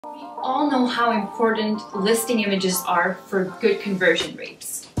We all know how important listing images are for good conversion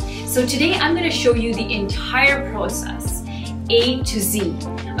rates. So today I'm going to show you the entire process, A to Z,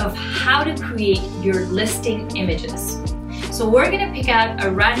 of how to create your listing images. So we're going to pick out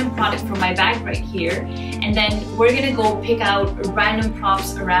a random product from my bag right here, and then we're going to go pick out random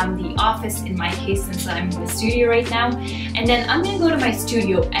props around the office, in my case since I'm in the studio right now, and then I'm going to go to my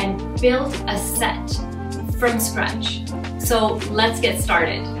studio and build a set from scratch. So let's get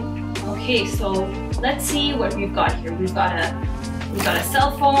started. Okay, so let's see what we've got here. We've got a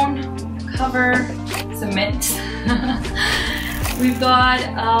cell phone, cover, some mint. We've got,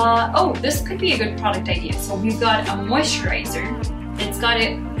 oh, this could be a good product idea. So we've got a moisturizer. It's got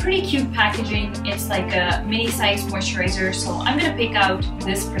a pretty cute packaging. It's like a mini-sized moisturizer. So I'm gonna pick out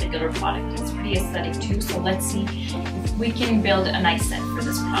this particular product. It's pretty aesthetic too. So let's see if we can build a nice set for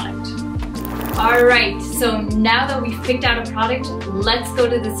this product. All right, so now that we've picked out a product, let's go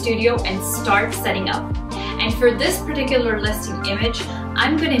to the studio and start setting up. And for this particular listing image,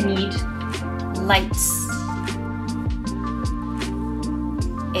 I'm gonna need lights,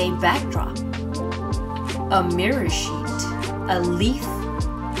 a backdrop, a mirror sheet, a leaf,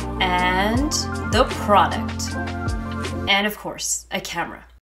 and the product, and of course, a camera.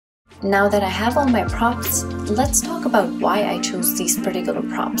 Now that I have all my props, let's talk about why I chose these particular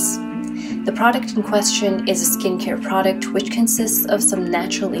props. The product in question is a skincare product which consists of some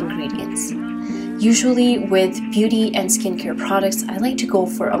natural ingredients. Usually with beauty and skincare products, I like to go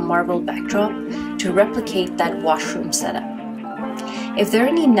for a marble backdrop to replicate that washroom setup. If there are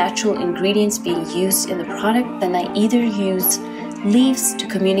any natural ingredients being used in the product, then I either use leaves to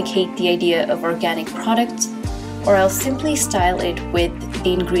communicate the idea of organic product, or I'll simply style it with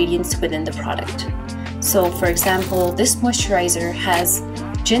the ingredients within the product. So for example, this moisturizer has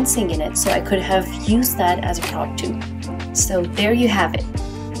ginseng in it, so I could have used that as a prop too. So there you have it.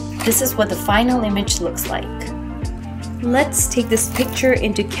 This is what the final image looks like. Let's take this picture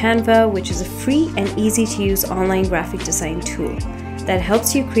into Canva, which is a free and easy to use online graphic design tool that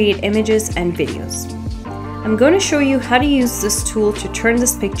helps you create images and videos. I'm going to show you how to use this tool to turn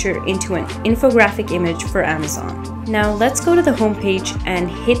this picture into an infographic image for Amazon. Now let's go to the home page and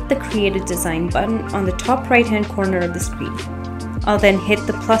hit the Create a Design button on the top right hand corner of the screen. I'll then hit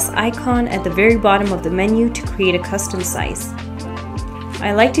the plus icon at the very bottom of the menu to create a custom size.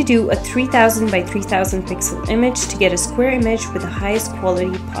 I like to do a 3000 by 3000 pixel image to get a square image with the highest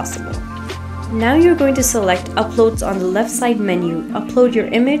quality possible. Now you're going to select Uploads on the left side menu, upload your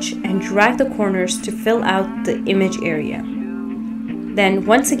image, and drag the corners to fill out the image area. Then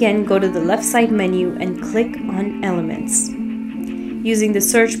once again go to the left side menu and click on Elements. Using the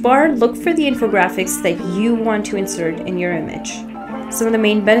search bar, look for the infographics that you want to insert in your image. Some of the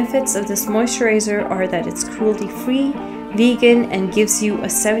main benefits of this moisturizer are that it's cruelty-free, vegan, and gives you a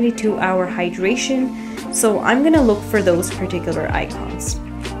 72-hour hydration, so I'm going to look for those particular icons.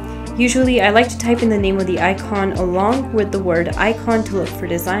 Usually I like to type in the name of the icon along with the word icon to look for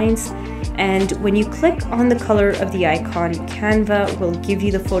designs, and when you click on the color of the icon, Canva will give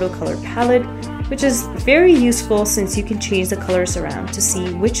you the photo color palette, which is very useful since you can change the colors around to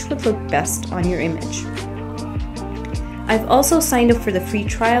see which would look best on your image. I've also signed up for the free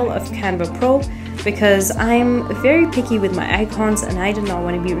trial of Canva Pro because I'm very picky with my icons and I do not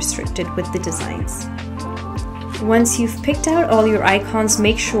want to be restricted with the designs. Once you've picked out all your icons,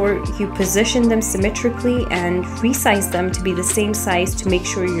 make sure you position them symmetrically and resize them to be the same size to make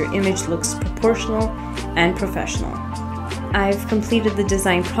sure your image looks proportional and professional. I've completed the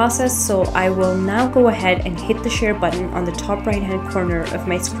design process, so I will now go ahead and hit the share button on the top right hand corner of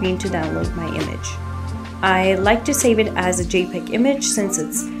my screen to download my image. I like to save it as a JPEG image since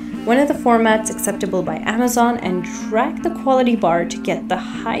it's one of the formats acceptable by Amazon, and drag the quality bar to get the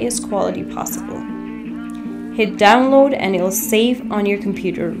highest quality possible. Hit download and it'll save on your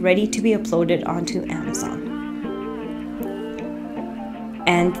computer, ready to be uploaded onto Amazon.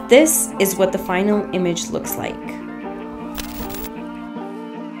 And this is what the final image looks like.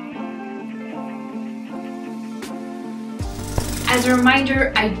 As a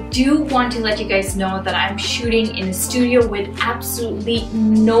reminder, I do want to let you guys know that I'm shooting in a studio with absolutely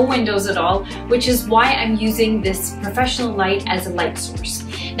no windows at all, which is why I'm using this professional light as a light source.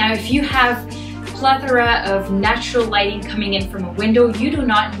 Now, if you have plethora of natural lighting coming in from a window, you do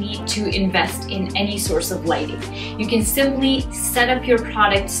not need to invest in any source of lighting. You can simply set up your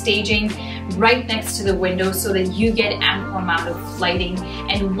product staging right next to the window so that you get ample amount of lighting,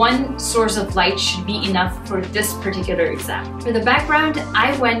 and one source of light should be enough for this particular example. For the background,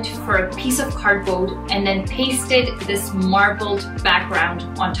 I went for a piece of cardboard and then pasted this marbled background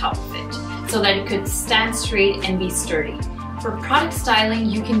on top of it so that it could stand straight and be sturdy. For product styling,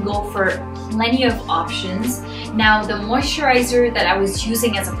 you can go for plenty of options. Now, the moisturizer that I was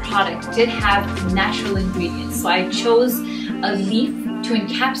using as a product did have natural ingredients, so I chose a leaf to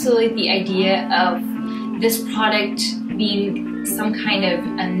encapsulate the idea of this product being some kind of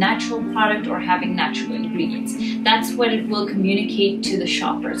a natural product or having natural ingredients. That's what it will communicate to the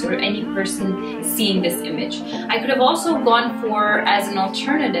shoppers or any person seeing this image. I could have also gone for, as an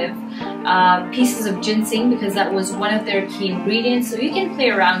alternative, pieces of ginseng, because that was one of their key ingredients. So you can play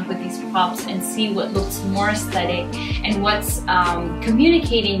around with these props and see what looks more aesthetic and what's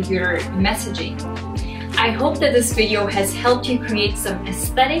communicating your messaging. I hope that this video has helped you create some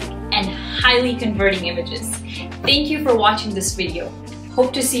aesthetic and highly converting images. Thank you for watching this video.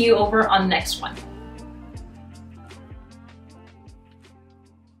 Hope to see you over on the next one.